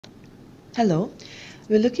Hello,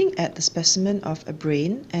 we're looking at the specimen of a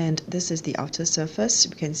brain, and this is the outer surface.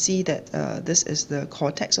 We can see that this is the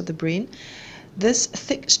cortex of the brain. This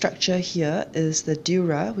thick structure here is the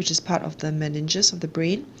dura, which is part of the meninges of the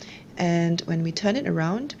brain. And when we turn it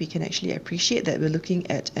around, we can actually appreciate that we're looking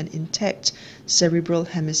at an intact cerebral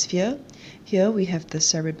hemisphere. Here we have the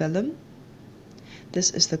cerebellum.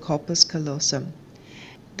 This is the corpus callosum.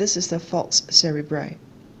 This is the falx cerebri.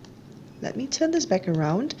 Let me turn this back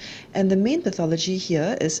around, and the main pathology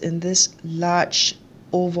here is in this large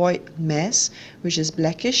ovoid mass, which is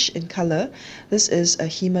blackish in color. This is a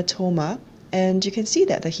haematoma, and you can see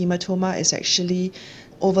that the haematoma is actually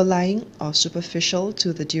overlying or superficial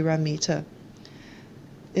to the dura mater.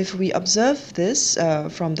 If we observe this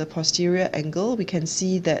from the posterior angle, we can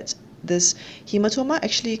see that this haematoma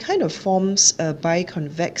actually kind of forms a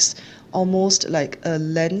biconvex, almost like a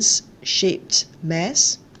lens-shaped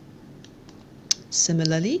mass.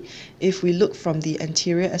 Similarly, if we look from the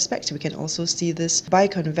anterior aspect, we can also see this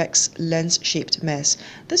biconvex lens-shaped mass.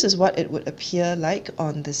 This is what it would appear like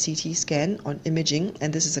on the CT scan on imaging,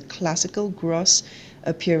 and this is a classical gross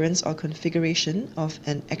appearance or configuration of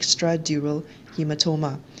an extradural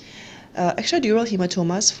hematoma. Extradural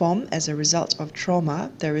hematomas form as a result of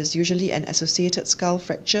trauma. There is usually an associated skull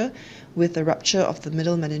fracture with a rupture of the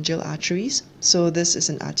middle meningeal arteries. So this is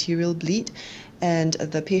an arterial bleed, and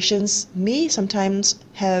the patients may sometimes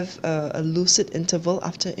have a lucid interval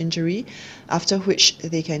after injury, after which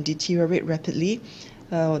they can deteriorate rapidly.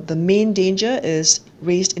 The main danger is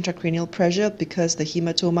raised intracranial pressure because the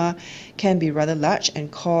hematoma can be rather large and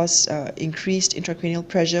cause increased intracranial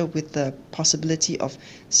pressure with the possibility of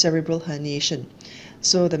cerebral herniation.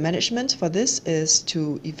 So the management for this is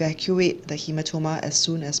to evacuate the hematoma as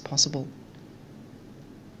soon as possible.